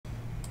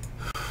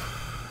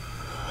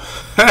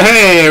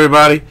Hey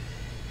everybody!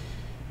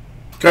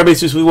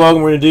 Garbage this week.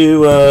 Welcome. We're gonna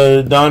do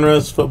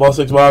Donruss Football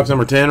 6 box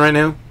number 10 right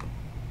now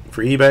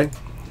for eBay.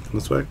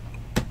 This way.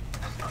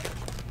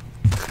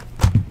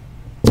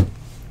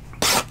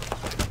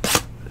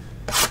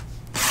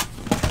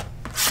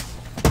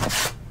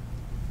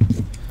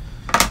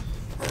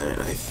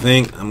 And I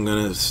think I'm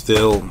gonna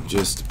still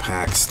just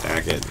pack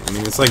stack it. I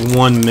mean, it's like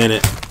 1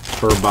 minute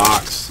per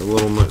box, a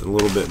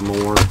little bit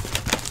more.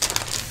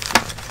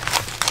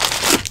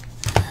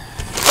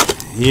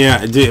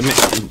 Yeah, dude.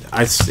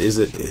 Is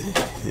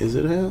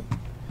it how?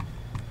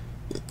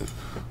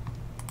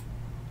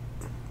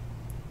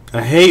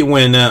 I hate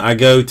when I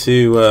go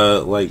to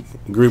like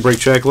group break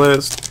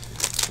checklist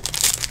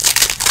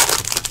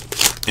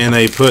and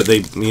they put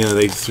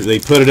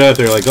it up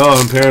there like,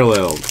 oh,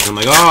 unparalleled. I'm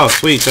like, oh,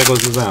 sweet,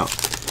 checklist is out,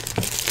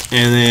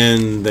 and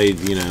then then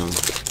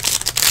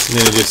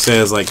it just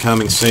says like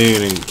coming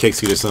soon and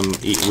kicks you to some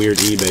weird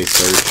eBay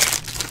search.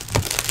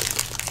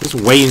 Just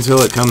wait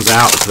until it comes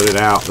out to put it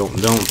out. Don't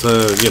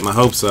get my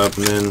hopes up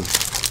and then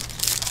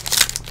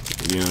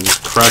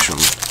just crush them.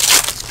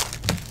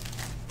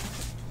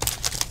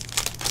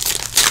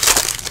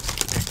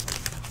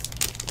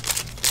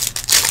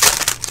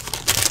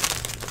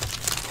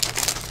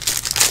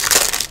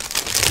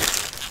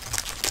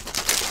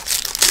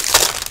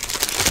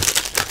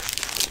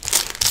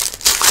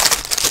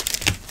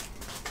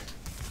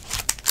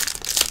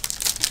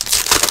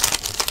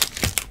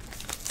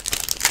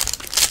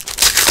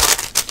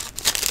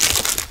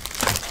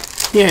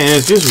 Yeah, and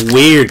it's just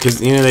weird because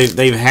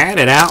they've had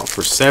it out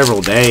for several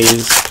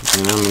days.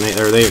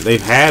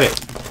 They've had it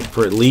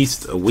for at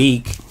least a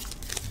week.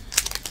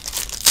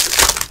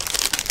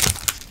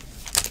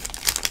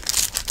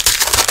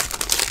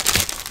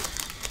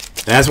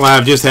 That's why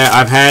I've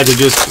had to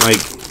just like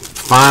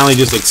finally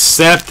just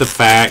accept the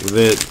fact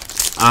that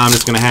I'm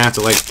just gonna have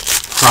to like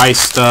price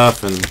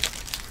stuff and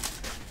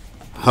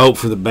hope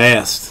for the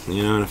best,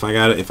 and if I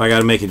got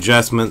to make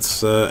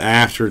adjustments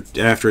after a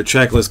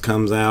checklist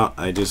comes out,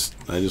 I just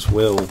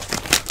will.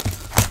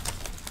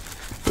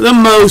 For the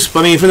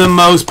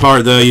most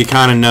part though, you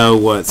kind of know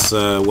what's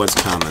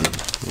coming,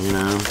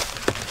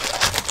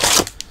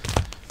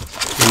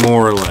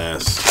 more or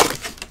less.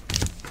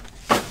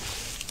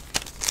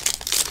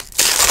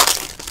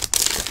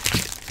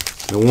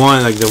 The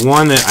one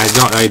that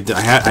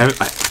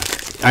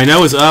I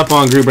know it's up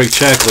on group break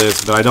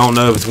checklist, but I don't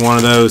know if it's one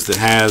of those that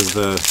has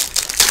the,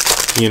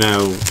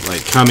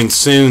 like coming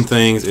soon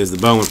things, is the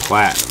Bowman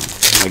Platinum.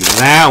 Like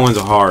that one's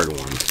a hard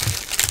one.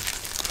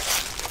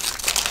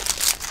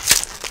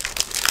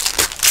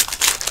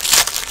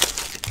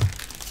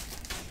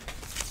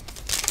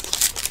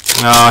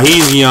 Oh,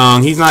 he's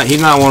young. He's not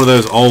one of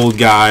those old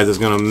guys that's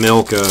gonna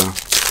milk an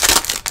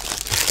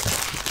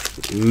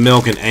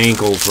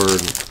ankle for,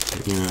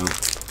 a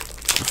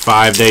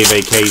 5-day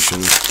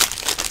vacation.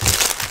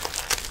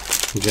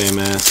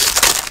 JMS.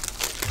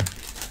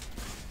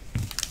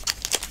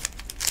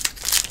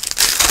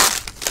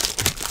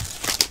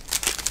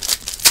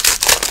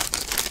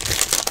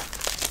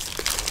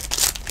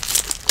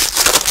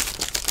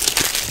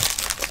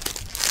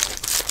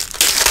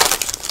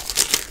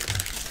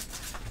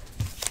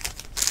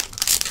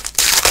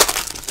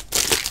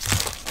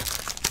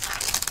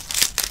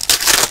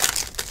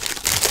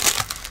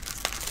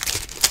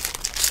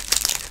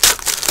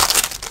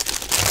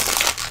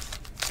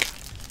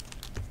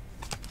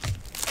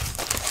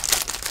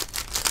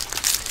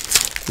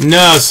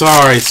 No,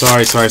 sorry.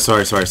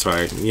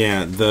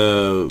 Yeah,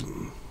 the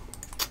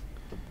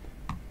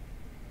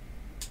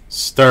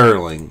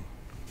Sterling.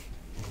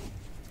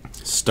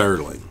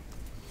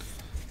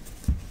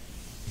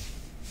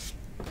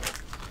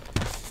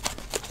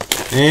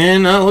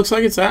 And it looks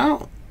like it's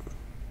out.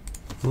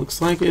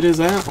 Looks like it is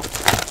out.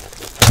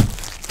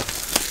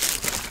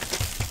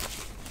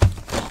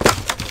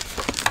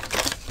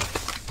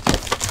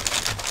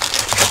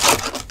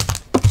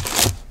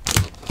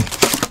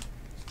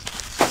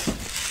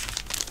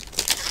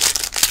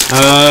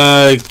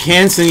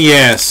 Kenson,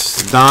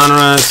 yes.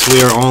 Donruss,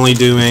 we are only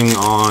doing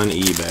on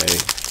eBay.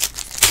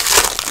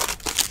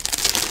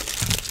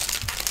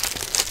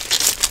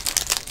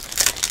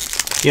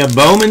 Yeah,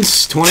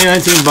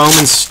 2019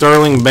 Bowman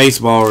Sterling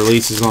Baseball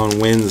releases on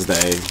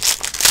Wednesday.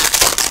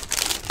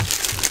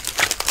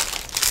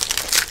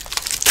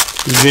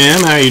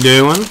 Jim, how you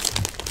doing?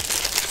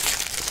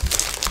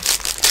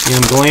 Yeah,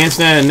 I'm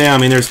glancing at it now. I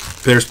mean,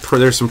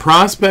 there's some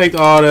prospect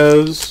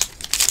autos.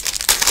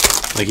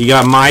 Like you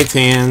got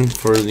Maitan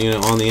for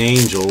on the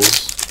Angels.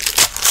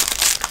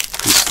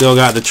 You still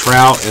got the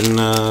Trout and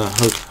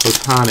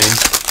Hotness.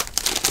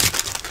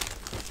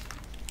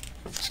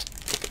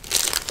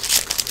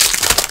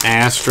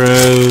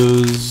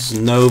 Astros,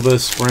 Nova,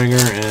 Springer,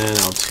 and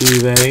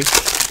Altuve.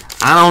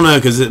 I don't know,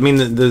 because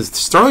the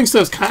Sterling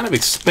stuff's kind of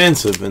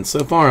expensive, and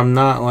so far I'm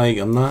not.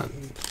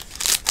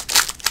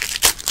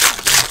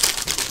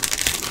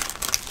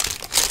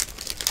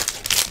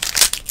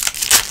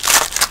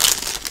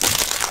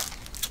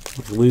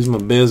 Losing my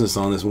business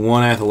on this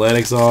one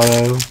athletics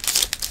auto.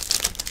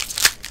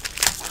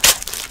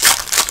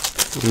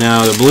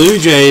 Now, the Blue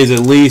Jays at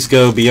least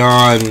go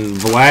beyond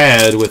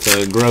Vlad with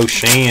a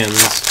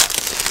Groshans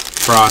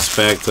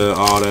prospect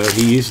auto.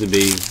 He used to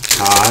be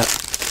hot.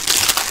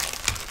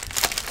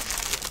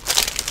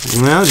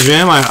 Well,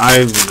 Jim,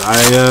 I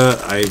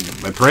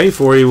pray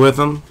for you with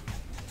them.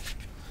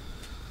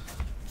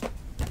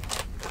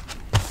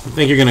 I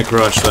think you're gonna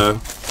crush,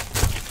 though.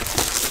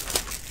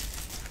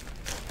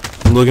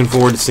 I'm looking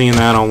forward to seeing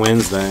that on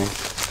Wednesday.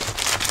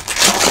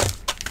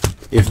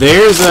 If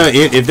there's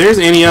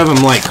any of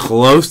them like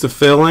close to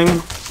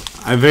filling,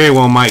 I very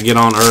well might get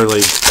on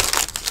early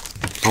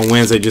on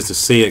Wednesday just to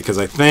see it, because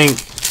I think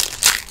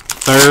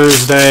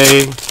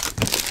Thursday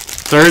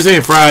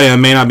and Friday I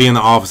may not be in the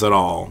office at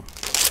all.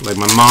 Like,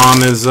 my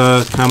mom is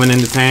coming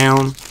into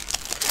town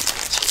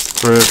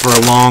for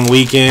a long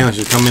weekend.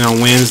 She's coming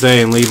on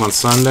Wednesday and leave on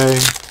Sunday.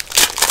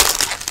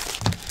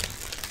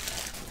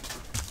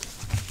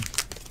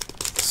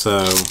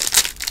 So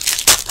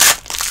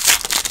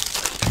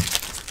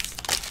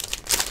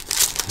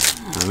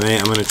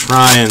I'm going to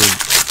try and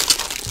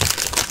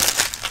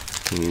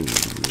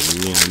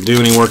do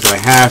any work that I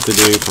have to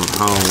do from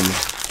home.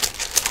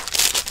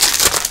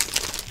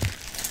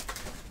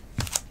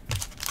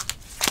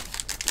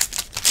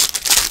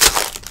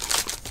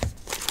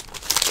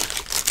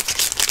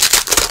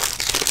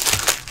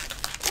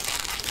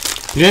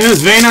 Jim, it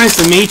was very nice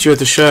to meet you at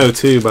the show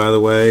too, by the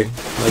way.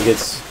 Like,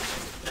 it's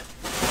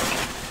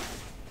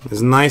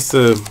nice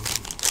to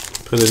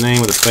put a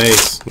name with a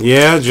face.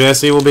 Yeah,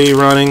 Jesse will be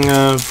running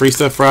Free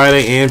Stuff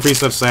Friday and Free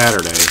Stuff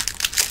Saturday.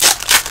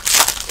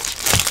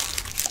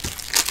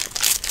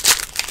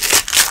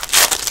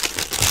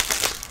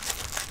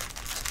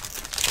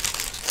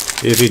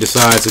 If he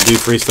decides to do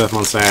Free Stuff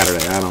on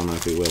Saturday. I don't know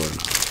if he will or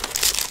not.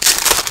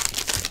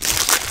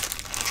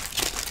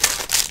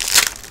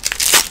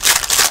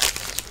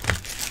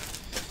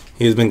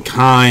 He's been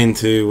kind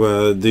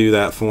to do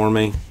that for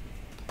me.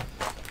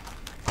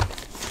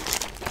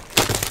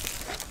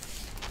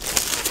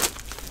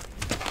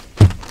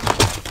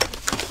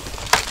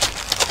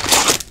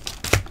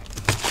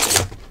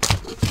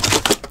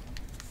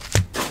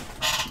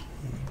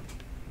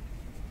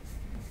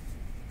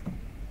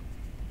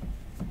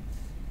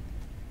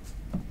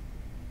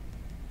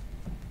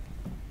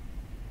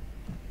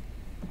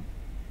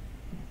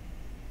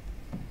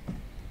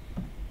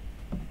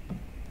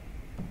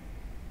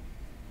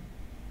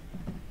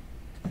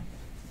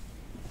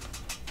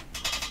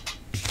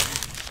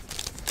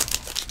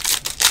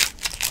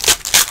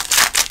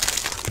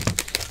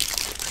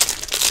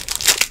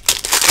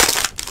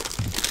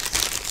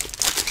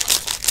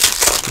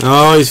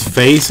 Oh, he's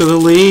face of the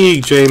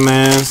league,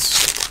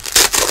 J-Mass.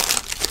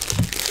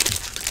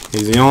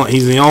 He's the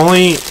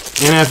only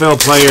NFL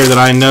player that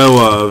I know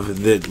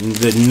of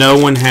that no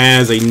one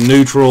has a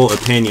neutral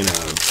opinion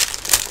of.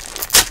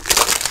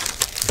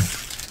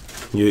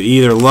 You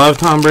either love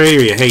Tom Brady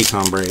or you hate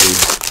Tom Brady.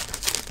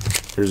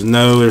 There's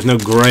no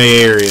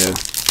gray area.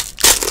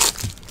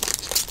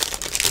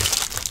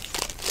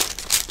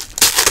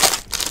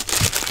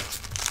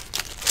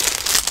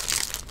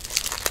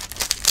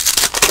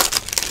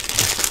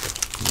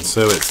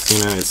 So it's,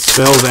 it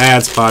spells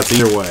ad spots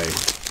either way.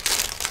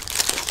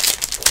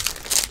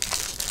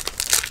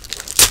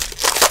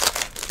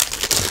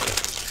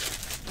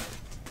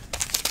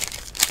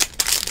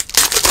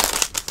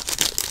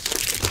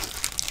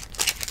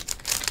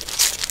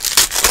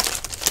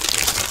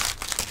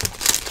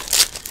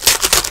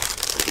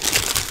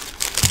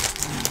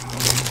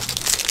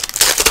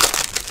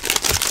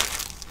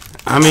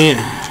 I mean,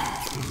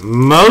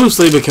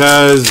 mostly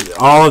because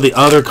all of the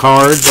other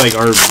cards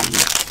are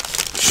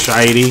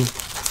shiny,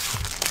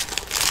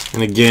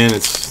 and again,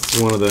 it's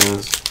one of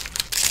those.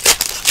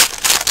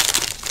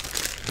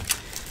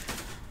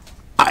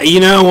 You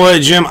know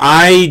what, Jim?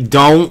 I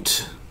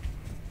don't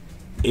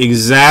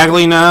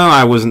exactly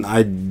know.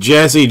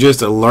 Jesse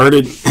just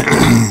alerted,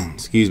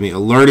 excuse me,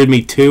 alerted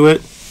me to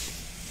it,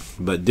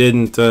 but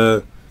didn't.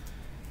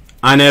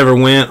 I never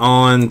went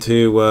on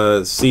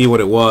to see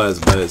what it was,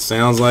 but it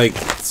sounds like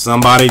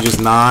somebody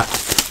just not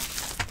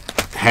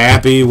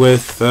happy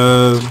with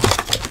the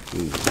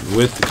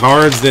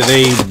cards that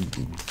they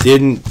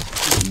didn't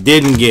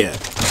get.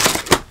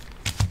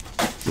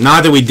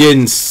 Not that we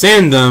didn't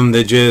send them,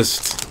 that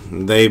just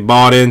they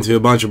bought into a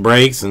bunch of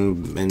breaks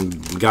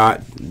and got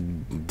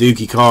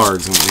dookie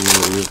cards and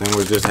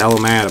were just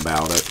hella mad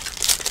about it.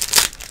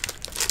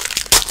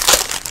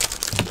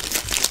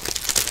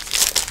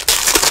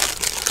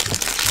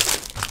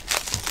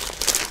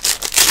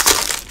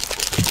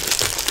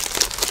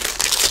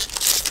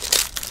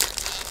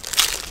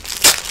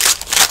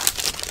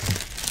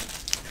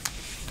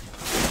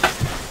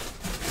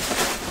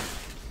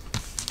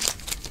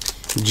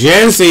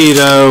 Jesse,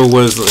 though,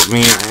 was, I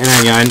mean,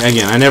 and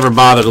again, I never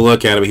bothered to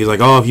look at it, but he's like,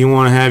 oh, if you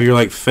want to have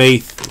your,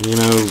 faith,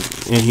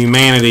 in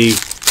humanity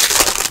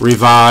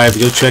revived,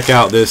 go check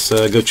out this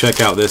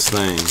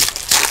thing.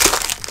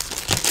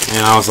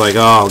 And I was like,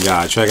 oh,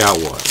 God, check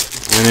out what?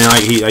 And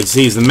then, he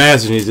sees the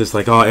message, and he's just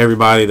like, oh,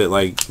 everybody that,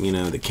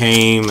 that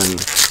came, and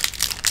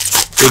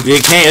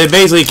it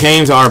basically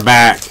came to our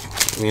back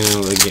you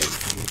know, again,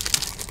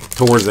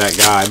 towards that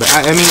guy. But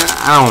I mean,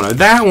 I don't know.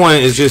 That one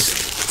is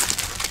just,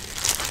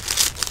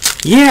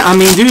 yeah. I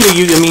mean,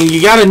 dude,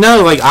 you got to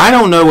know. Like, I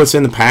don't know what's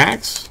in the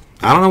packs.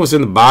 I don't know what's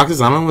in the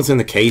boxes. I don't know what's in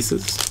the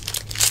cases.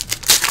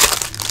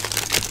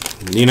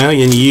 You know,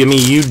 and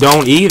you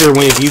don't either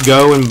when if you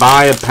go and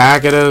buy a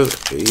pack at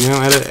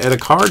a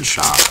card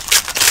shop.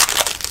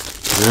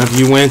 You know, if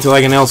you went to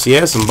like an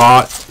LCS and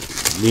bought,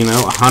 you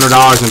know,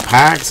 $100 in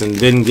packs and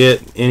didn't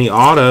get any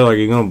auto, are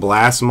you gonna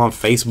blast them on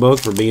Facebook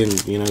for being,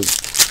 you know,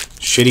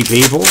 shitty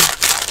people?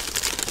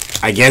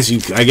 I guess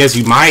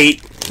you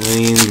might. I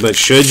mean, but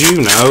should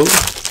you? No.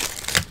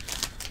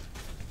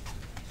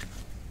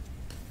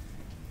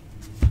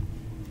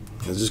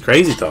 It's just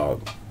crazy talk.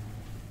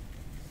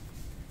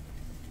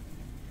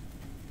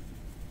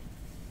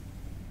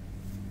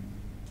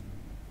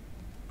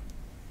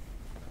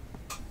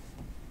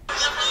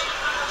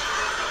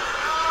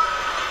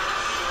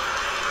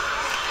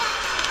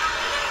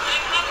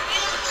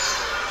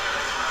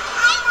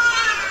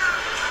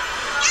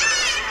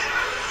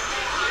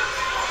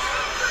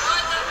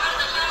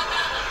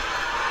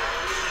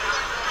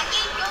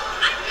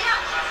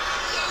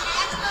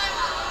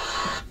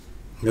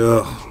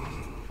 Ugh.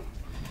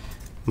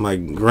 My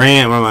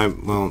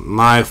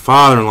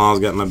father-in-law's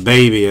got my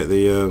baby at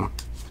the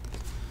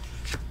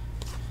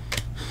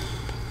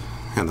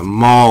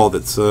mall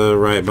that's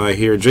right by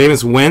here.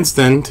 Jameis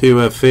Winston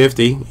to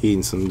 50,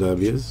 eating some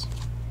W's.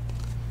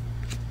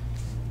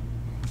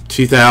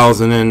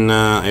 2000 and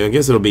I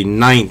guess it'll be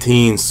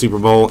 19 Super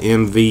Bowl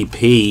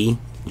MVP,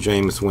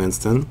 Jameis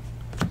Winston.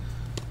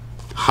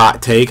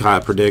 Hot take,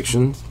 hot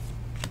prediction.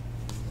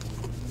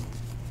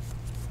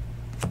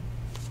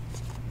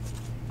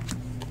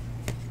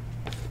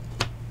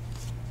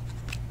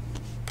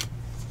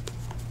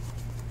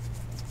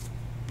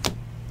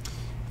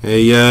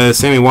 A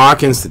Sammy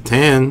Watkins to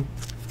 10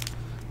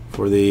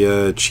 for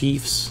the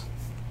Chiefs.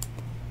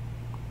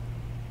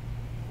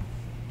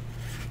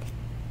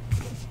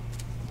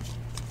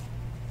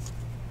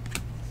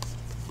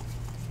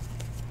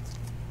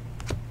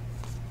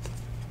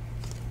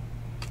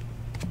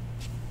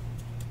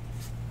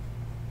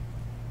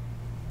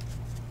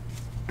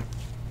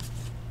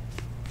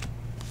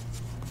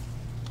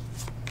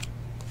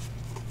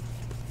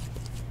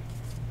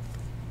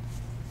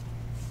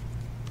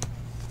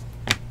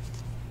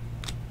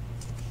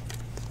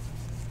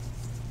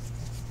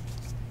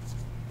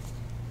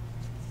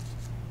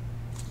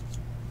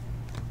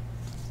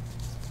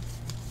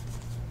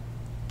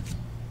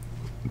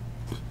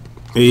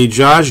 The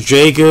Josh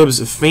Jacobs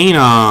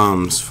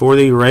Phenoms for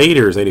the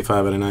Raiders,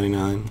 85 out of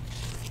 99.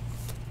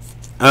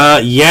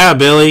 Yeah,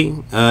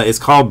 Billy. It's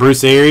called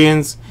Bruce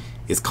Arians.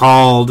 It's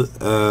called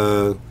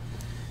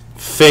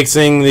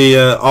fixing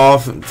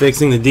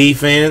the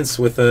defense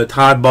with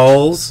Todd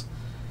Bowles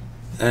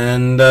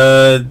and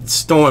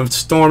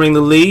storming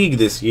the league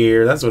this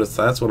year. That's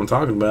what I'm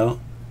talking about.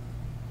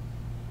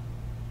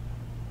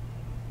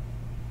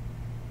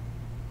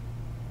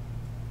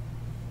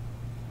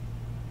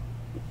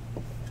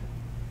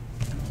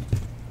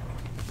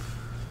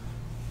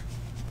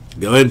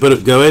 Go ahead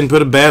and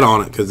put a bet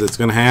on it because it's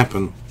going to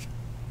happen.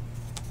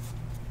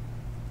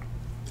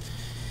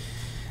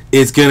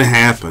 It's going to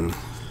happen.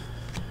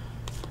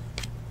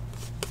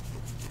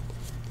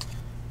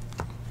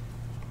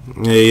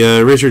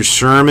 A Richard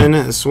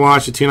Sherman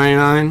swatch at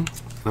 $2.99.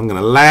 I'm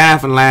going to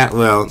laugh and laugh.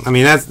 Well, I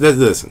mean that's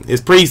listen.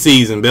 It's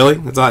preseason, Billy.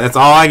 That's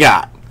all I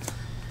got.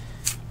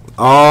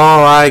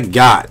 All I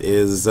got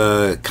is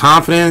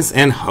confidence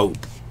and hope.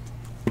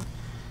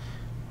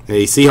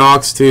 A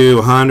Seahawks to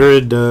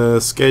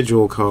 100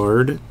 schedule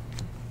card.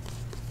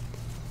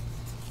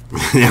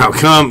 Now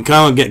come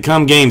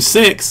game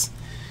 6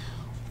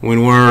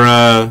 when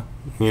we're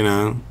you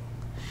know,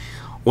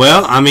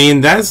 well, I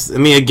mean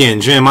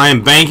again, Jim, I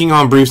am banking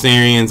on Bruce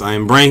Arians. I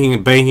am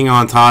banking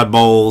on Todd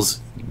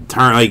Bowles,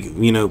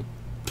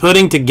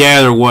 putting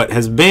together what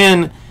has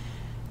been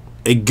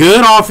a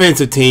good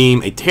offensive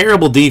team, a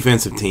terrible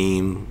defensive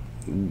team,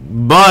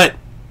 but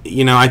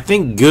I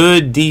think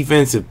good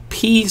defensive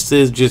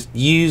pieces just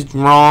used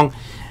wrong.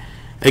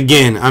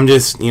 Again, I'm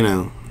just,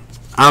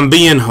 I'm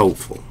being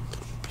hopeful.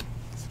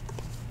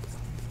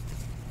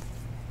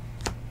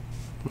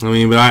 I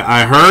mean, but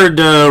I heard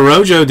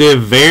Rojo did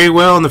very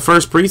well in the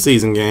first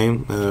preseason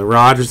game.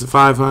 Rodgers at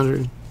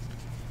 500.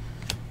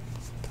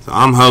 So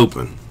I'm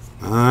hoping.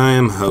 I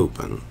am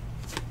hoping.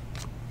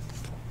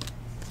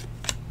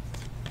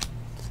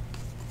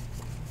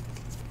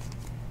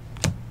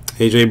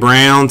 A.J.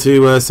 Brown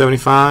to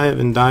 75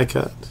 in die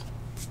cut.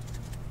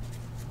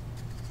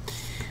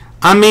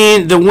 I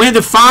mean,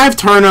 the 5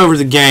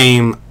 turnovers a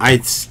game, I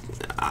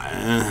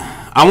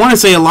want to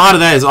say a lot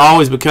of that is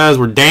always because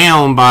we're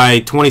down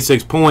by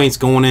 26 points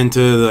going into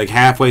like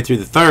halfway through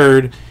the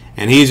third,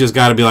 and he's just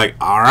got to be like,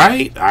 all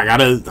right, I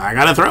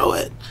gotta throw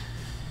it.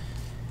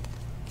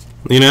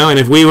 And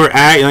if we were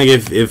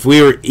if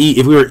we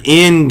were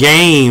in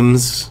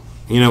games,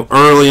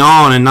 early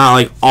on and not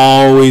like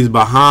always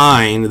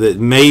behind, that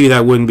maybe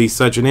that wouldn't be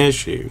such an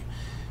issue.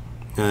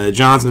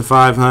 Johnson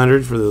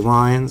 500 for the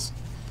Lions.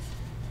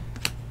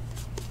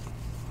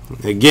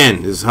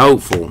 again, is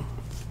hopeful.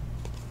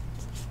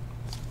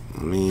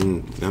 I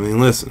mean,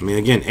 listen. I mean,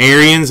 again,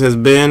 Arians has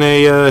been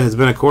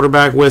a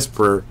quarterback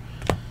whisperer.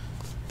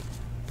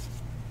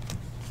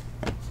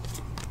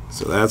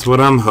 So that's what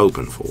I'm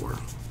hoping for.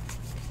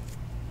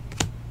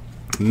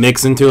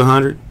 Mixon to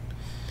 100.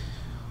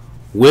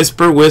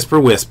 Whisper, whisper,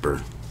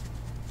 whisper.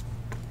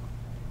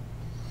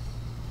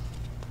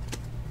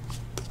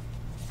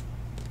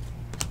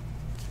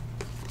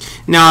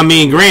 Now, I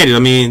mean, granted, I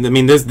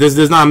mean, this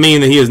does not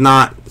mean that he is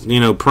not, you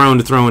know, prone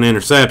to throwing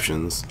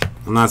interceptions.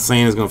 I'm not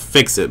saying it's going to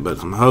fix it,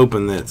 but I'm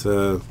hoping that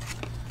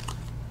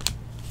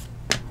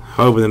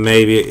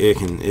maybe it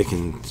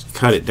can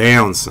cut it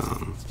down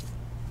some.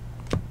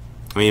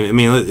 I mean,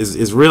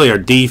 it's really our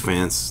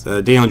defense.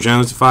 Daniel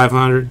Jones to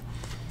 500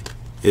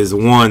 is the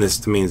one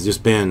that's, I mean, it's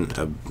just been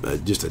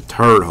just a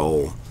turd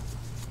hole.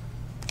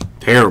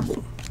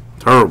 Terrible,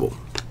 terrible.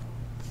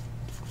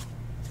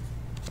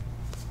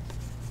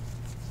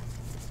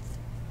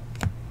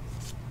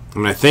 I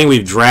mean, I think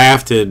we've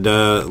drafted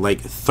like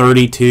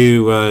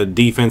 32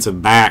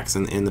 defensive backs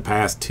in the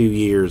past 2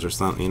 years or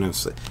something. You know,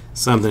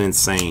 something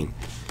insane.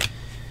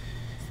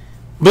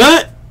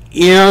 But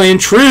you know, in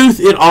truth,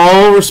 it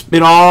all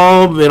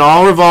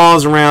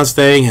revolves around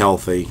staying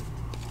healthy.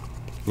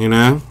 You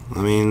know,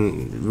 I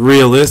mean,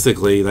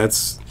 realistically,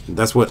 that's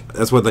what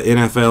the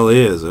NFL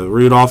is.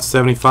 Rudolph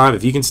 75.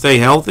 If you can stay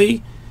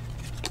healthy,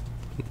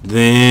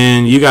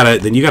 then you got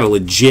a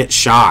legit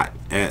shot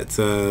at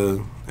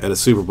a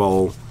Super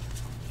Bowl.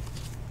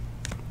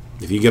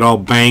 If you get all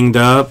banged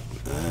up,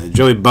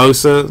 Joey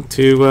Bosa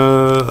to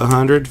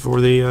 100 for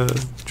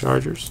the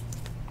Chargers,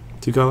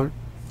 2-color.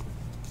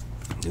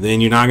 Then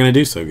you're not going to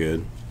do so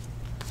good.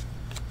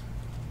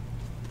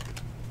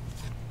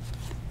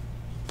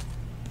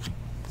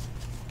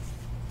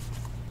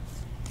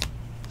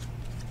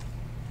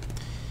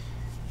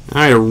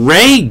 All right, a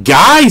Ray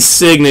Guy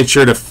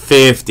signature to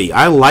 50.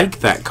 I like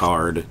that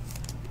card.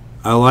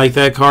 I like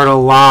that card a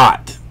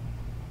lot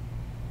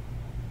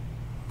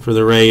for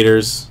the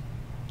Raiders.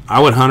 I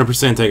would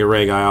 100% take a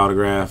Ray Guy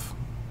autograph.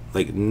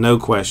 Like, no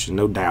question,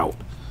 no doubt.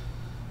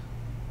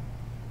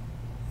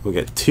 We'll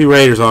get 2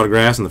 Raiders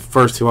autographs and the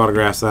first 2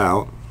 autographs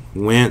out.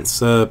 Wentz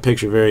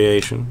picture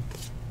variation.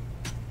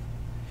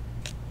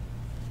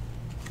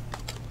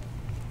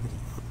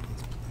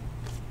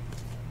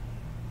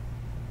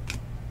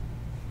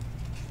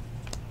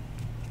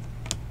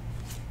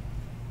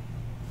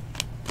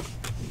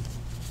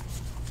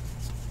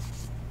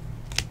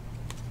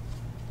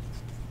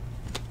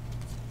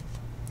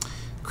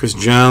 Chris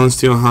Jones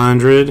to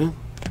 100.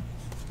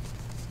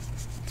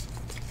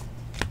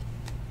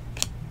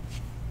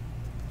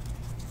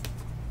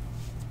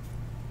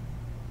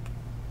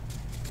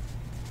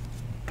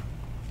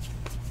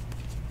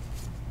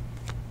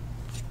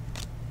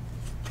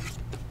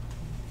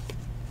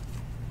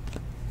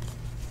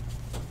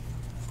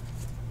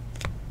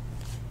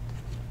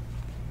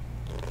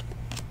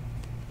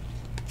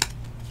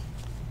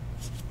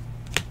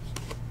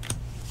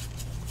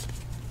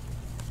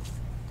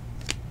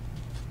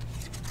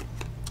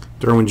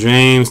 Derwin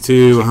James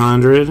to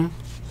 100.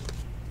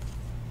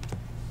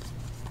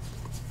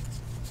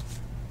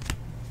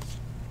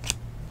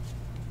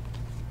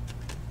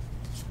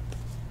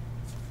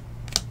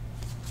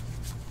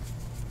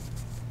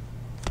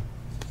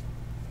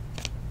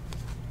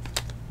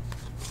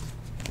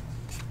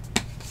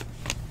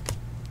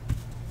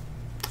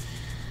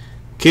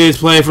 Kids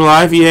Play for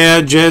Life.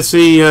 Yeah,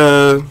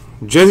 Jesse's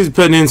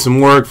putting in some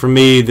work for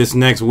me this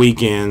next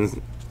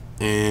weekend.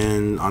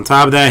 And on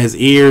top of that, his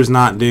ear's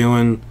not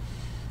doing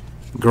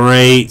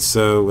great.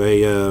 So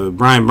a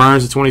Brian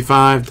Burns at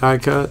 25 die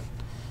cut.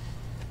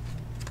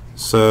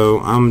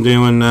 So I'm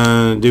doing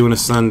a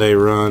Sunday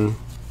run.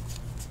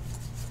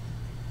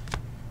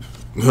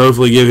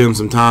 Hopefully give him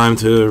some time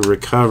to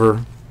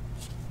recover.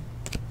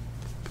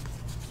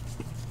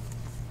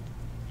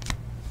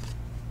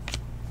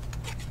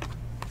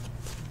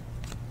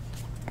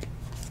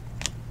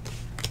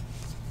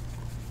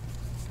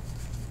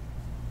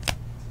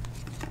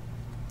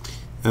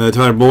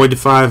 Tyler Boyd to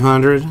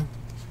 500.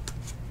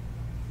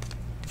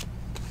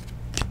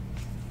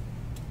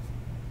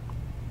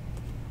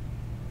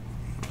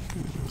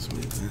 Let's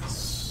move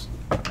this.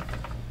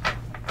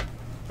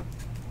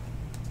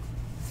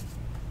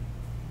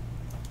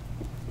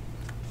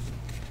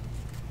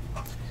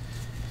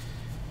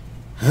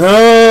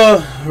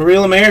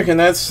 Real American.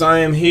 I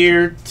am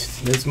here.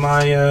 That's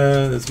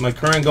my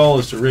current goal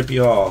is to rip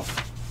you off.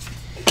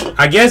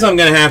 I guess I'm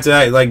gonna have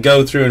to like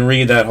go through and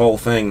read that whole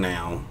thing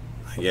now.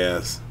 I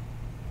guess.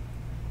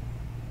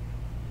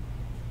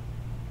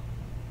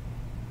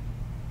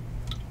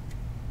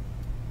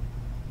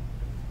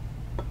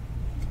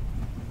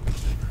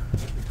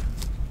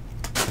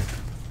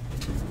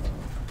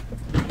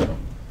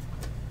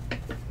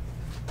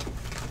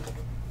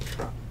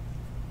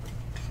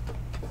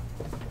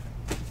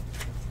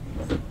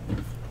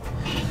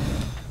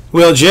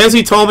 Well,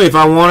 Jesse told me if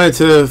I wanted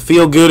to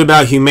feel good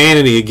about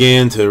humanity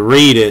again to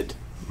read it,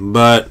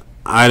 but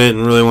I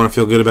didn't really want to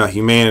feel good about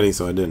humanity,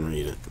 so I didn't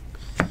read it.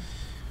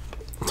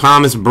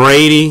 Thomas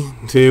Brady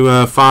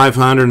to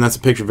 500, and that's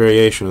a picture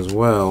variation as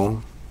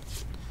well.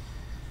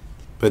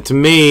 But to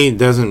me, it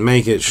doesn't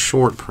make it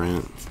short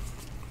print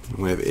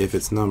if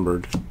it's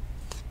numbered.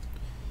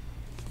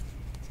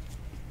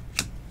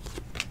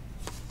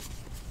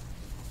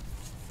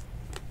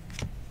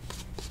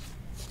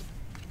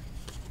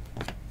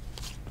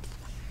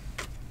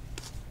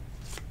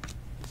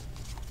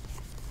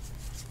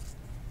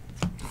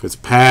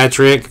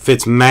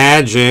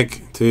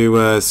 Fitzmagic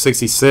to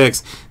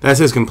 66. That's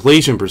his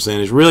completion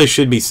percentage. Really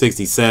should be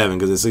 67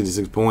 because it's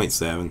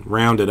 66.7.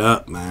 Round it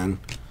up, man.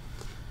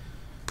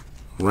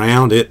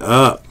 Round it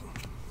up.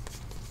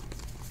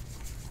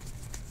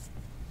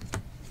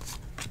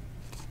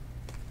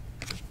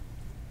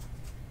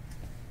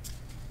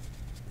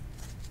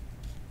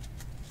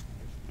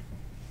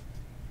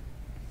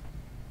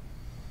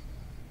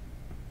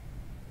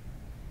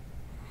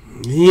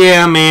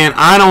 Yeah, man.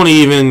 I don't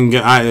even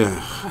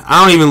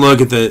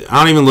look at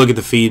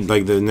the feed,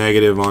 like the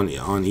negative on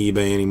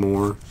eBay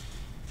anymore.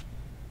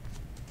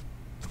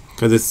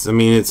 Because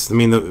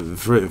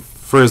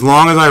for as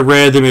long as I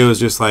read them, it was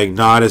just like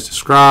not as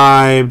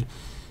described.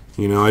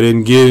 You know, I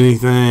didn't get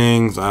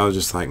anything, so I was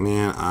just like,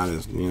 man,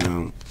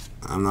 I'm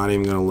not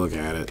even gonna look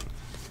at it.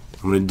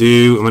 I'm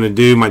gonna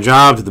do my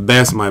job to the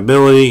best of my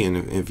ability,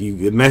 and if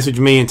you message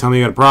me and tell me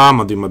you got a problem,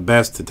 I'll do my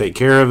best to take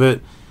care of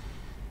it.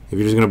 If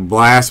you're just gonna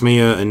blast me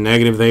a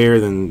negative there,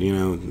 then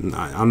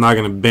I'm not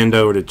gonna bend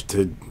over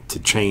to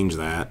change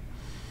that.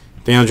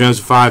 Daniel Jones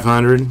to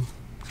 500.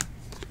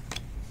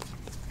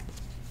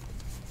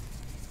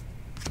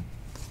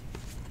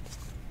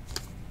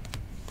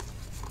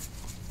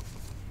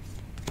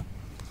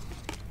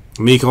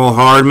 Mecole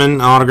Hardman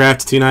autograph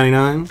to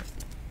 299.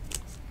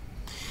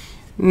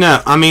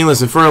 No, I mean,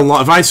 listen. If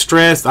I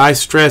stressed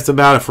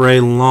about it for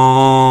a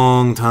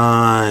long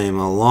time.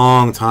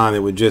 It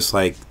would just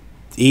like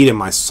eat at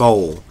my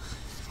soul.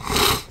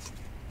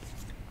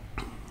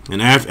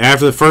 And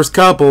after the first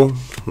couple,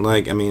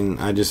 like, I mean,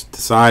 I just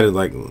decided,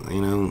 like,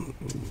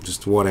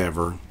 just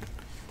whatever.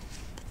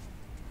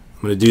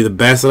 I'm gonna do the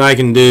best that I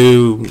can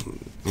do.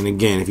 And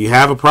again, if you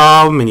have a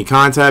problem and you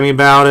contact me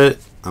about it,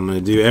 I'm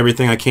gonna do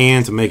everything I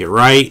can to make it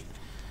right.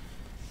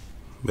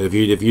 But if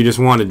you just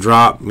want to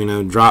drop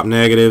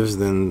negatives,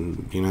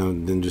 then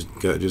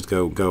just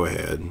go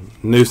ahead.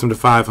 Newsome to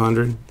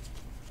 500.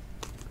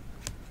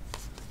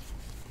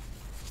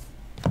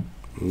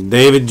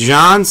 David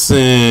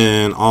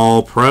Johnson,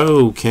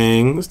 All-Pro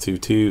Kings to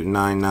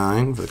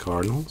 299 for the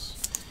Cardinals.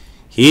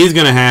 He's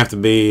gonna have to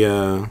be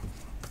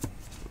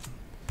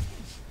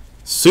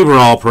Super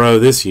All-Pro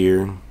this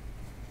year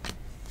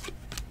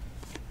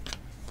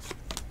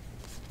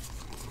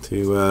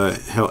to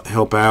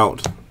help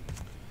out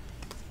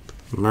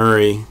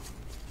Murray.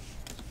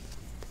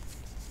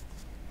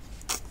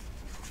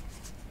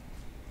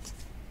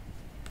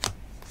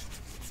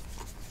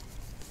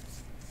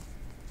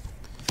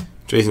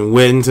 Jason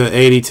Witten to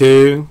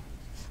 82.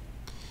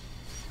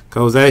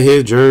 Cause that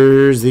his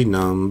jersey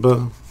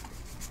number.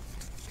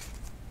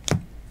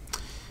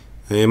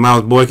 And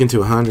Miles Boykin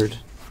to 100.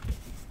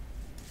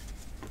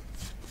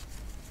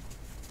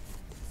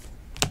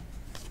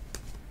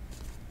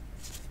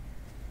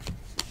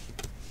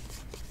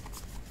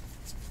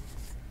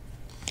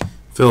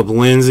 Philip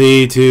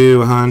Lindsay to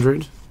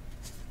 100.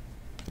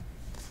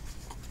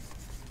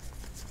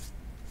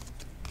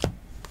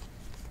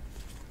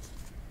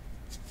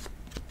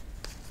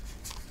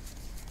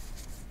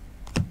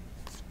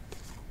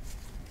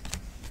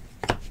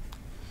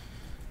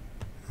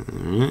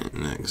 Alright,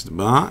 next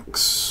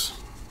box.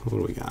 What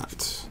do we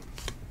got?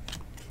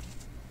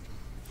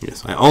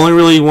 Yes, I only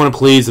really want to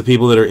please the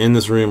people that are in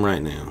this room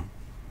right now.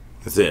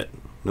 That's it.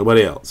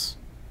 Nobody else.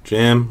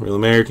 Jim, Real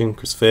American,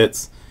 Chris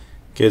Fitz,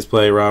 Kids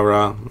Play, Rah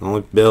Rah,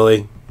 only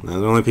Billy. Those are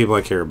the only people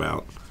I care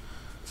about.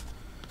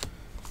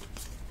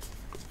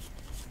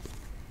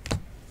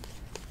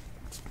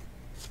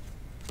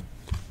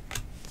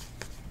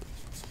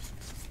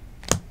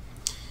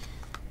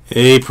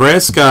 A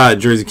Prescott,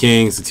 Jersey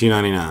Kings to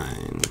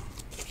 299.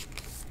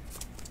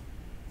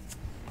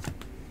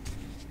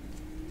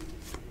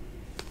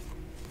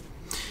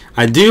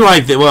 I do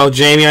like that. Well,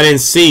 Jamie, I didn't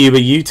see you,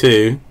 but you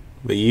too.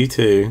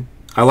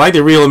 I like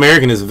that Real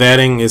American is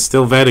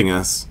still vetting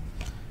us.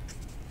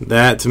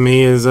 That to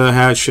me is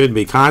how it should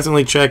be.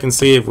 Constantly check and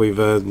see if we've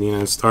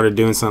started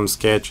doing something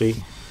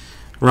sketchy.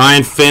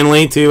 Ryan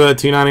Finley to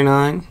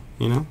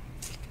 299.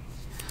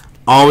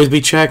 Always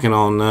be checking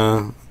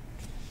on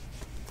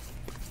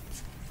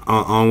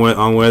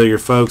whether your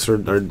folks are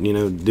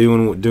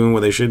doing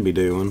what they should be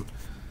doing.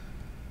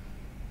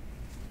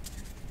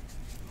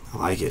 I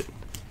like it.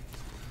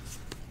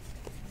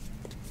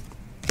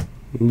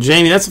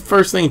 Jamie, that's the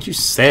first thing that you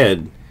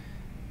said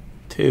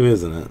too,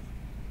 isn't it?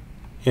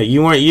 Yeah,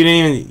 you weren't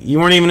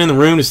even in the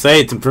room to say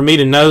it for me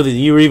to know that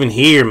you were even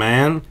here,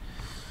 man.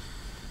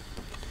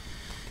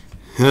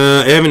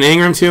 Evan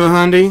Ingram to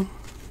 100.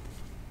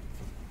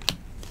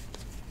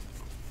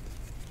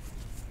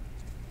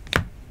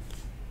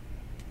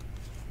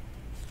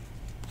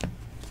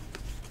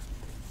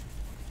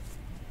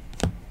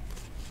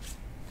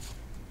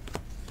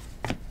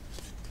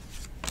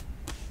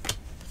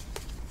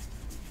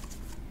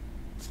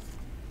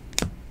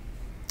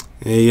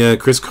 A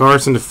Chris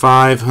Carson to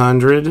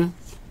 500.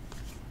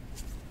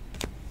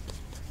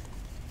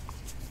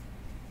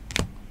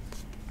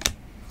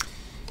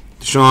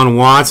 Deshaun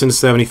Watson to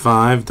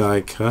 75,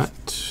 die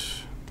cut.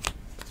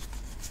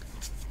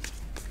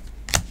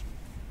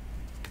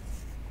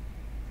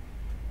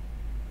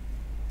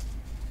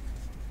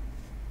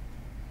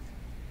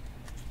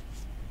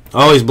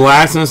 Oh, he's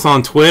blasting us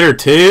on Twitter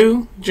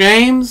too,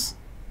 James?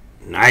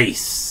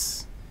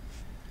 Nice.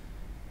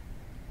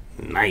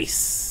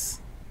 Nice.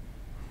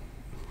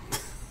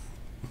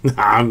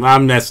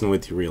 I'm messing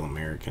with you, real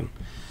American.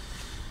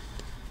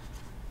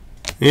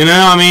 You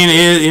know, I mean,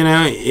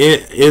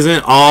 it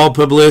isn't all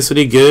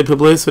publicity good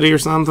publicity or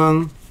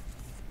something,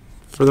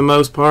 for the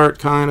most part,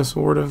 kind of,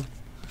 sort of.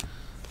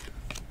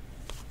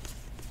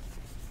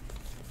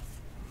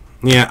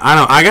 Yeah, I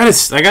don't.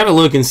 I gotta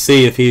look and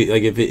see if he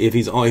if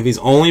he's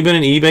only been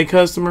an eBay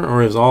customer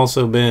or has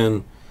also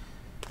been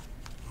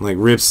like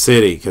Rip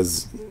City,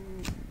 because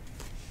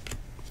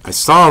I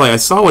saw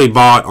what he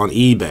bought on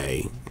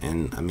eBay,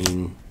 and I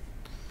mean,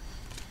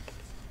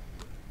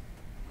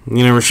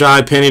 you know,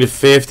 Rashad Penny to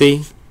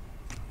 50.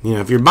 You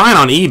know, if you're buying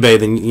on eBay,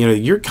 then, you know,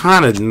 you're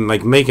kind of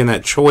like making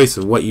that choice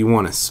of what you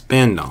want to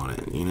spend on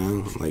it. You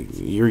know, like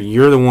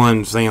you're the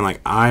one saying like,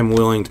 I'm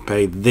willing to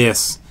pay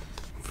this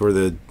for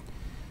the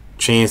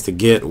chance to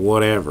get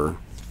whatever.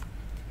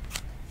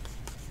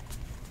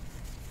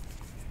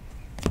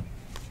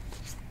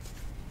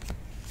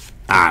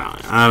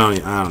 I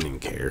don't even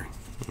care.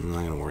 I'm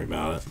not gonna worry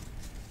about it.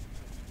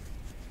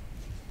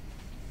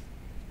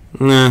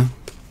 Nah.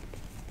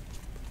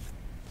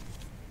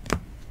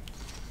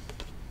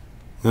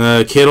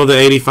 Kittle to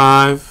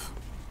 85.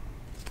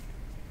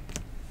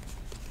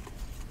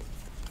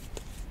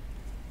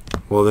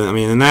 Well, then, I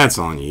mean, then that's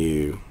on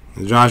you.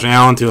 Josh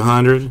Allen to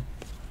 100.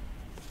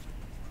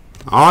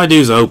 All I do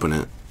is open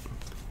it.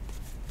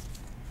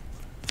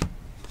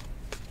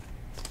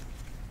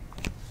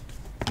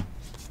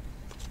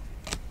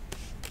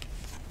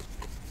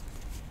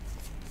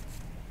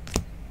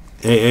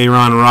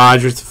 Aaron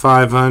Rodgers to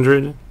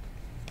 500.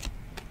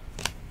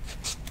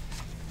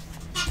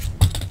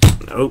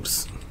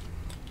 Oops.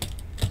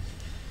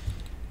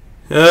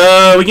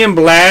 We getting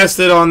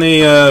blasted on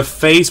the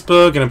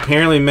Facebook and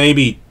apparently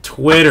maybe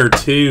Twitter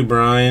too,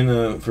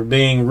 Brian, for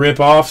being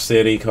rip-off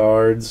city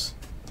cards.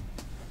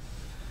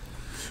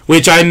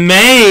 Which I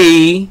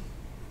may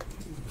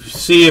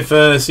see if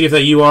that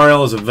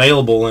URL is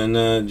available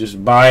and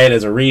just buy it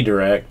as a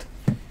redirect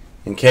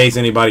in case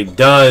anybody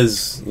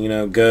does, you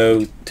know,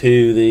 go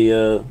to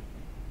the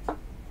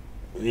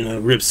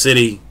Rip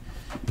City.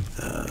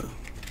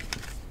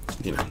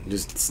 You know,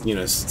 just, you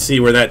know,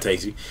 see where that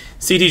takes you.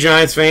 CT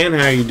Giants fan,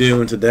 how you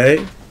doing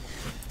today?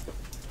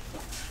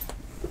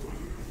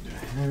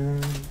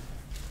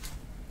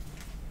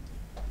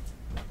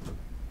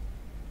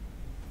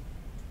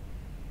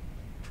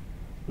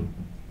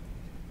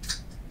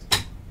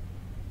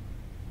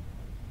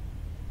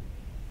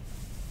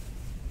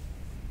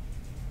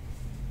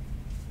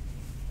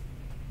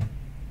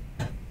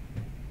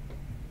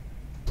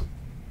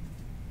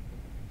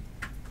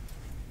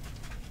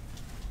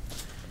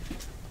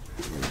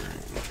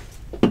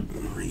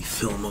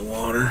 Refill my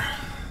water.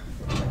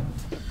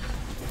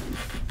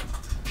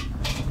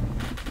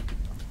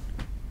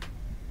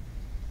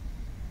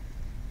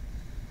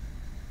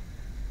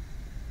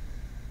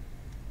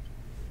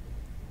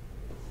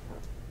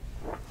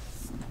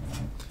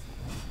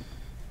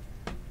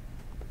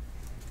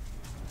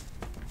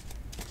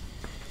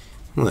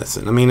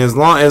 Listen, I mean, as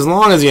long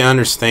as you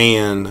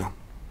understand,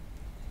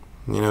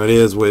 you know, it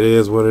is what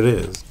it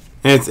is.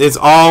 And it's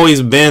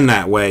always been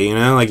that way, you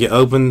know. Like you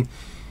open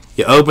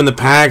the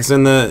packs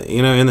in the,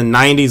 you know, in the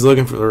 90s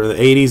looking for, or the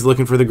 80s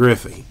looking for the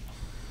Griffey.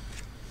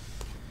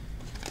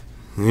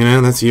 You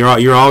know, that's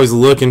you're always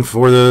looking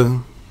for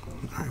the.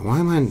 All right, why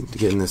am I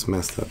getting this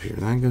messed up here?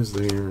 That goes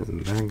there,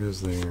 and that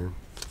goes there.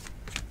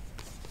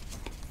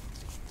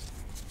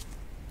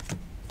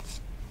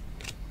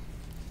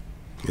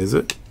 Is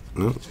it?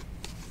 Nope.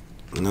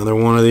 Another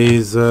one of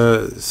these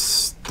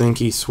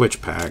stinky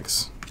switch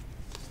packs.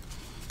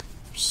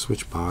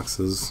 Switch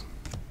boxes.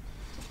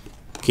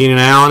 Keenan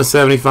Allen,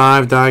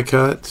 75 die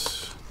cut.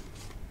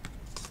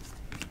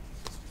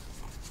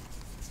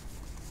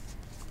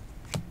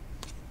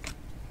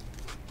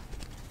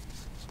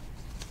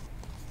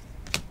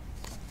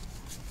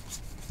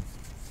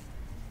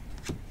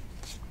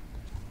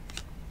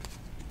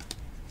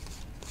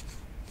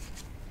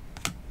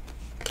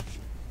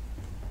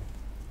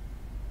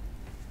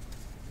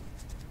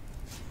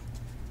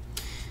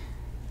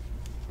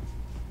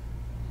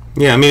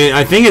 Yeah, I mean,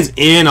 I think it's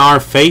in our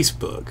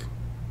Facebook.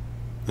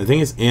 I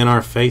think it's in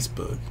our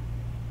Facebook.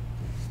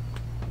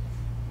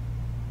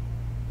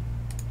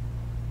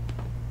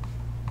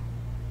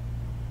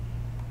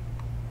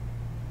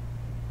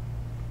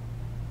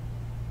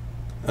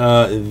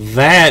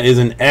 That is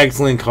an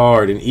excellent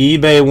card. An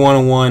eBay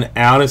 101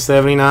 out of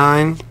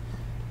 79.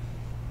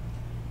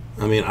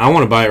 I mean, I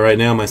want to buy it right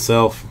now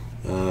myself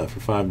for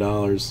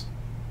 $5.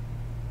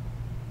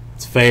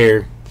 It's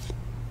fair.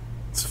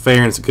 It's fair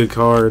and it's a good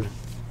card.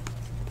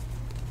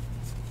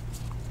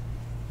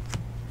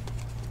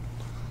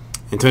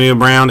 Antonio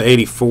Brown to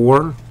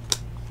 84.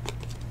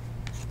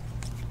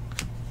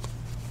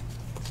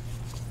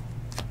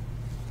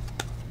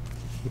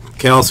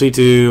 Kelsey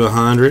to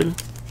 100.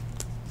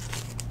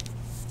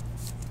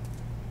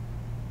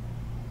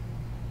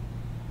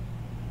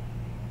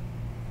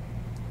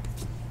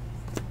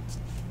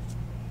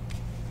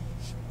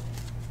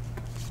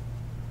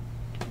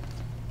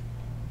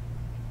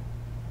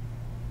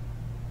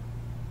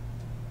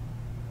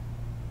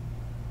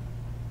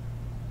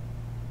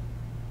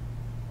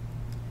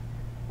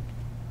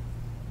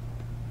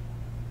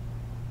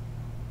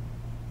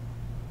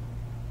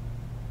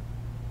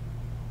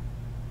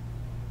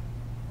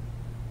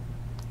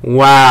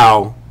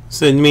 Wow.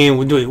 So I mean,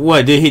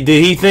 what did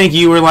he think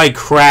you were like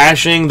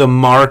crashing the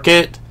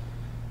market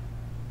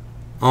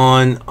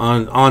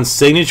on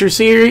Signature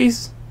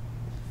Series?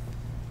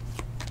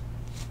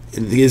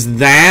 Is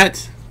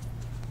that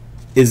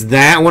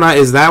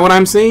what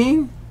I'm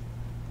seeing?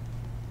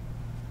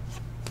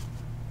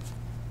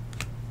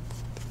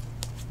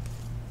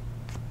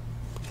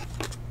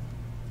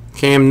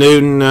 Cam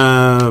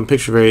Newton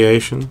picture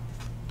variation.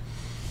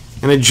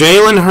 And a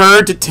Jalen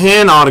Hurd to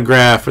 10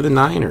 autograph for the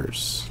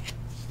Niners.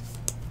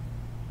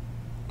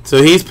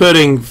 So he's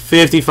putting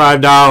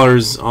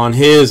 $55 on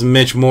his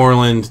Mitch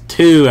Moreland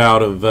 2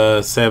 out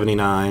of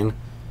 79.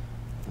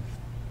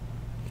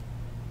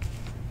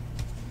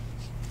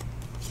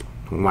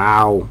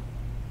 Wow.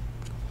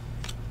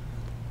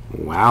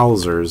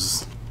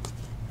 Wowzers.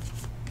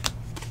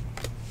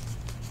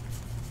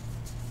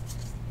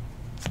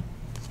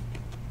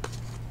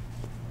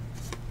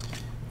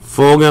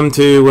 Fulgham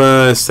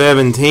to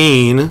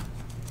 17.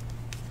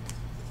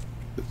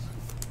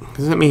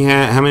 Does that mean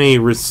how many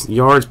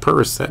yards per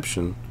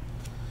reception?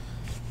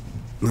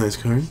 Nice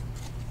card.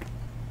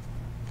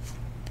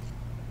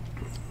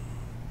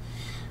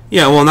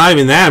 Yeah, well, not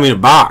even that. I mean, a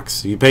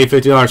box. You pay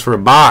 $50 for a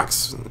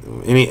box.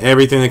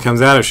 Everything that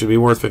comes out of it should be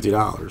worth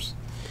 $50.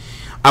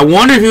 I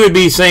wonder if he would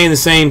be saying the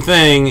same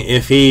thing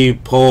if he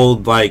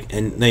pulled like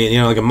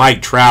a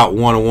Mike Trout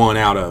 101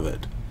 out of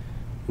it.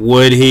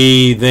 Would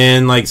he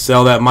then like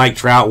sell that Mike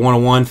Trout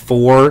 101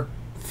 for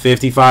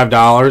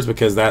 $55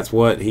 because that's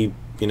what he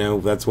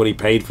that's what he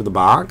paid for the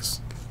box?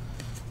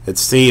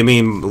 I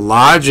mean,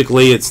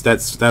 logically,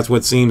 that's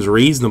what seems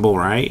reasonable,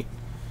 right?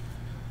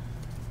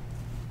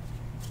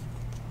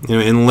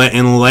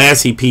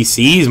 Unless he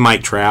PCs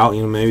Mike Trout,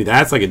 maybe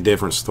that's like a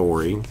different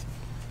story.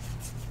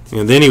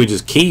 Then he would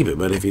just keep it.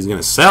 But if he's going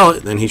to sell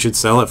it, then he should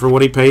sell it for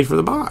what he paid for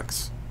the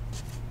box.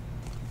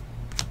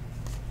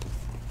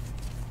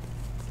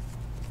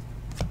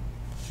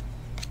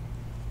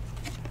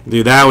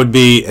 Dude, that would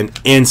be an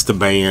insta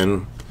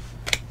ban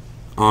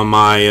on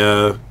my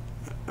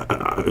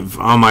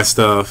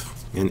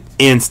stuff. An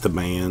insta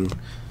ban.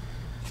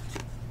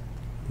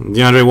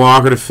 DeAndre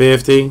Walker to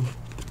 50.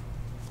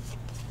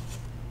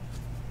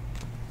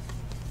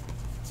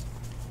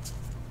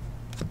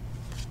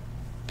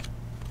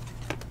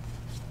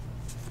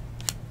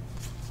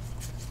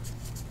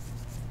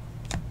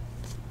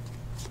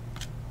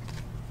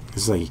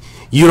 It's like,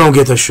 you don't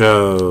get the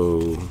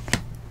show.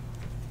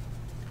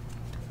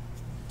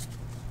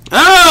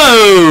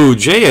 Oh,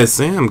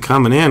 JSM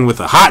coming in with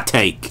a hot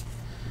take.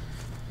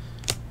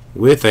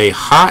 With a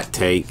hot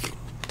take.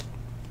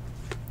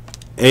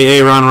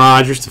 Aaron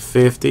Rodgers to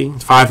 50.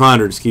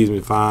 500, excuse me.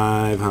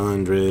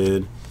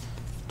 500.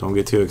 Don't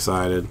get too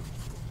excited.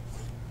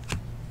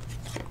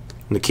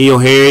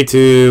 N'Keal Harry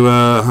to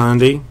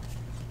Hundy.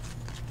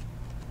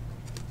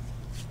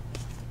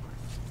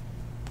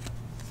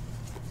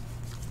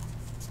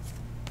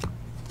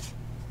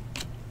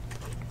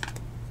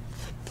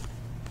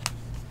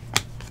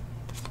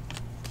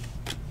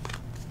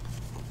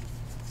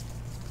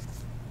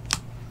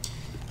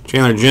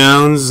 Chandler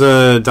Jones,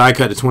 die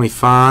cut to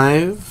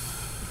 25.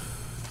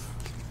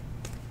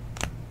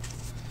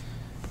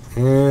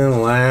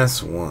 And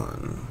last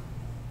one.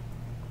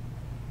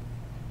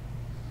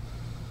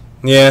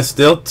 Yeah,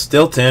 still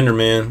tender,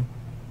 man.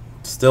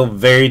 Still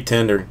very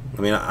tender.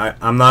 I mean,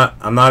 I'm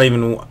not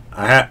even.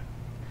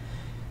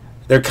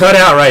 They're cut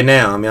out right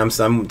now. I mean,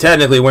 I'm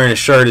technically wearing a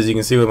shirt, as you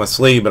can see with my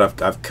sleeve, but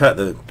I've cut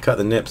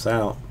the nips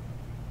out.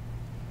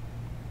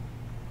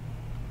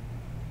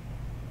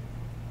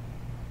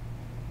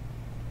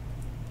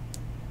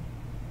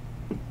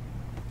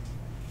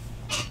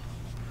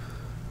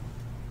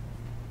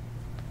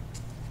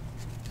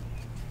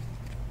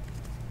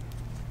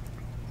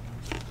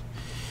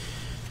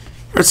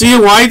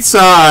 Garcia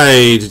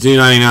Whiteside,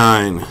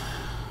 $2.99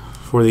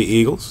 for the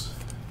Eagles.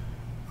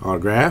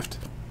 Autographed.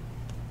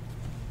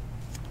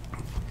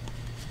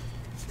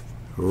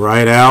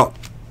 Right out.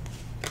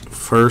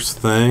 First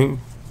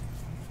thing.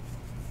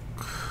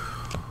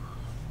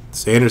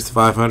 Sanders to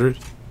 500.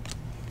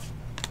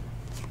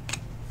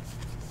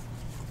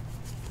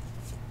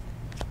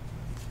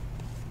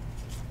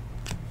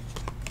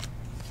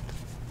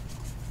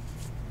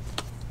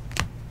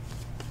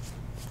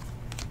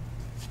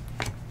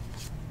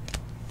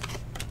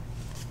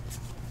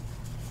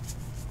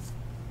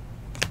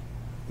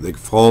 Nick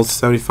Foles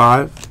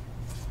 75.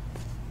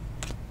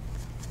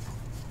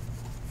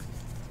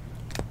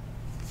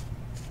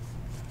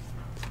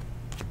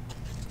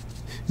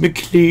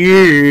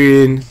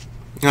 McLaren.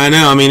 I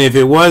know. I mean, if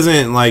it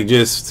wasn't like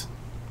just,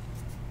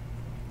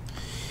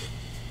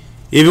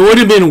 if it would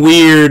have been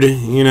weird,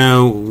 you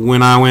know,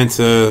 when I went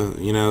to,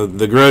 you know,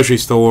 the grocery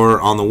store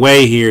on the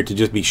way here to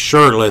just be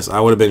shirtless, I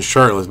would have been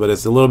shirtless. But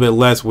it's a little bit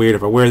less weird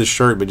if I wear the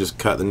shirt but just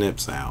cut the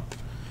nips out.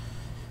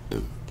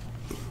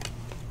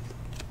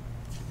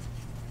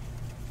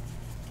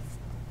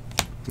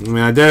 I mean,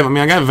 I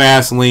got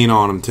Vaseline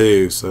on them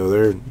too, so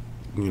they're,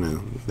 you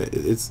know,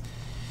 it's.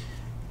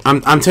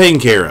 I'm taking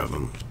care of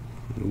them.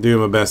 I'm doing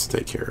my best to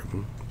take care of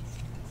them.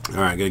 All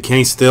right, go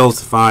Kenny Stills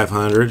to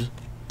 500.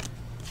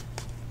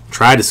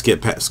 Tried to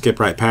skip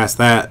right past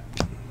that.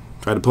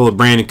 Tried to pull a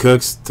Brandon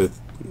Cooks to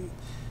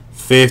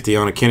 50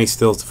 on a Kenny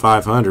Stills to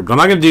 500, but I'm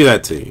not going to do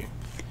that to you.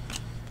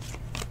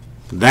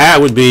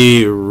 That would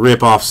be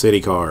rip-off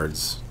city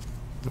cards,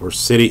 or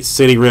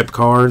city rip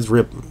cards.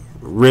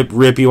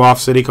 Rip you off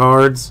city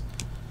cards.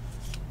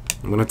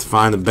 I'm gonna have to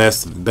find the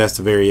best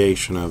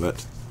variation of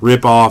it.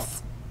 Rip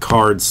off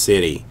card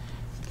city.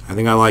 I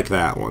think I like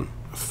that one.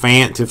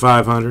 Fant to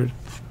 500.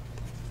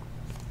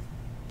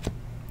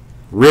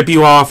 Rip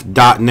you off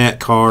 .net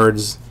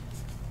cards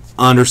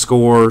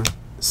 _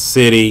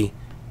 city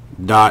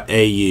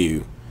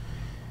 .au.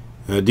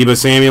 Debo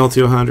Samuel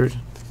to 100.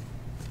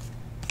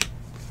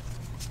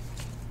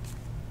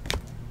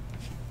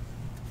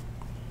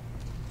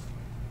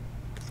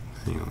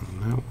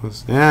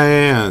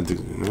 Yeah.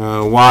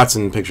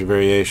 Watson picture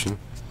variation.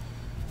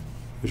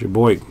 There's your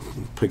boy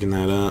picking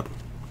that up.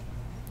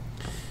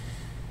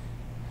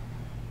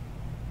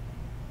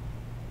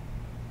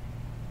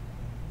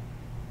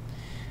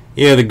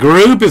 Yeah, the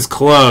group is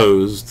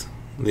closed.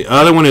 The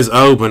other one is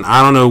open.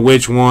 I don't know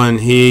which one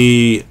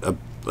he. I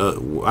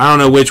don't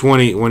know which one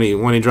when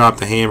he dropped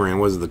the hammer in.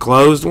 Was it the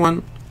closed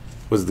one?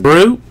 Was it the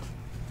group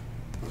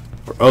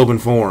or open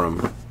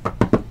forum?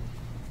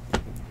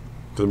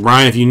 Because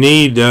Brian, if you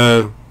need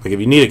if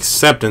you need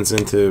acceptance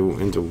into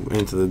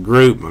the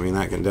group, I mean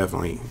that can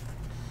definitely,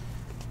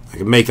 I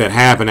can make that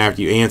happen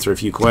after you answer a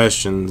few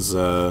questions.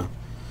 You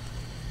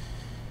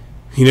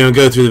know,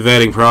 go through the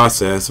vetting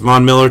process.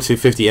 Von Miller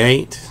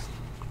 258.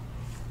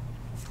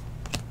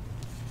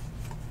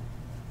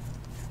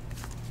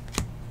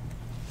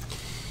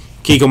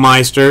 Kiko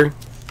Meister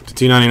to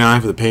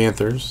 299 for the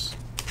Panthers.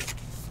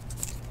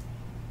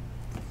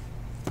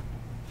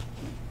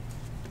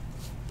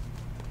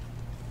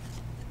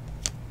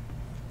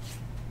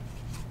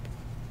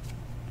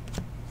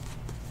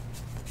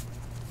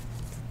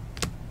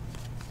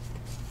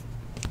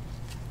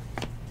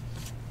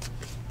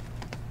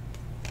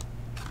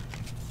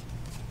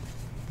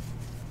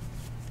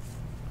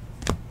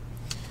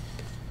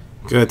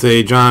 Got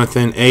a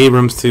Jonathan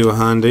Abrams to a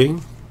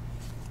Hyundai.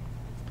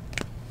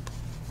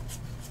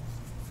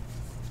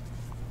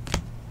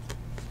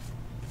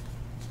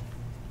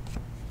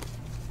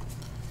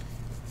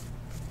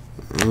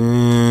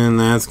 And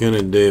that's going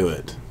to do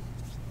it.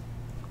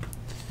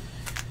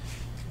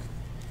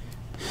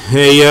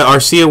 A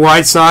Arcia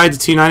Whiteside to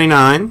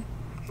 299.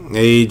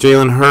 A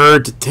Jalen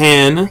Hurd to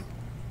 10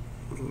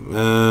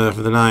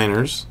 for the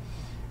Niners.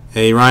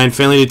 A Ryan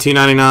Finley to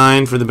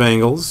 299 for the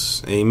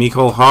Bengals. A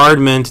Mecole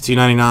Hardman to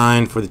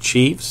 299 for the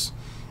Chiefs.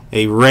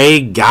 A Ray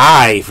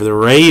Guy for the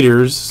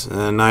Raiders.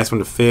 A nice one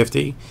to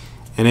 50.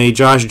 And a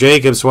Josh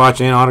Jacobs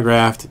swatch and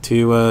autographed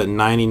to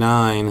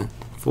 99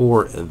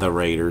 for the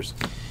Raiders.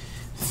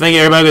 Thank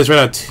you, everybody. That's right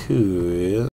out to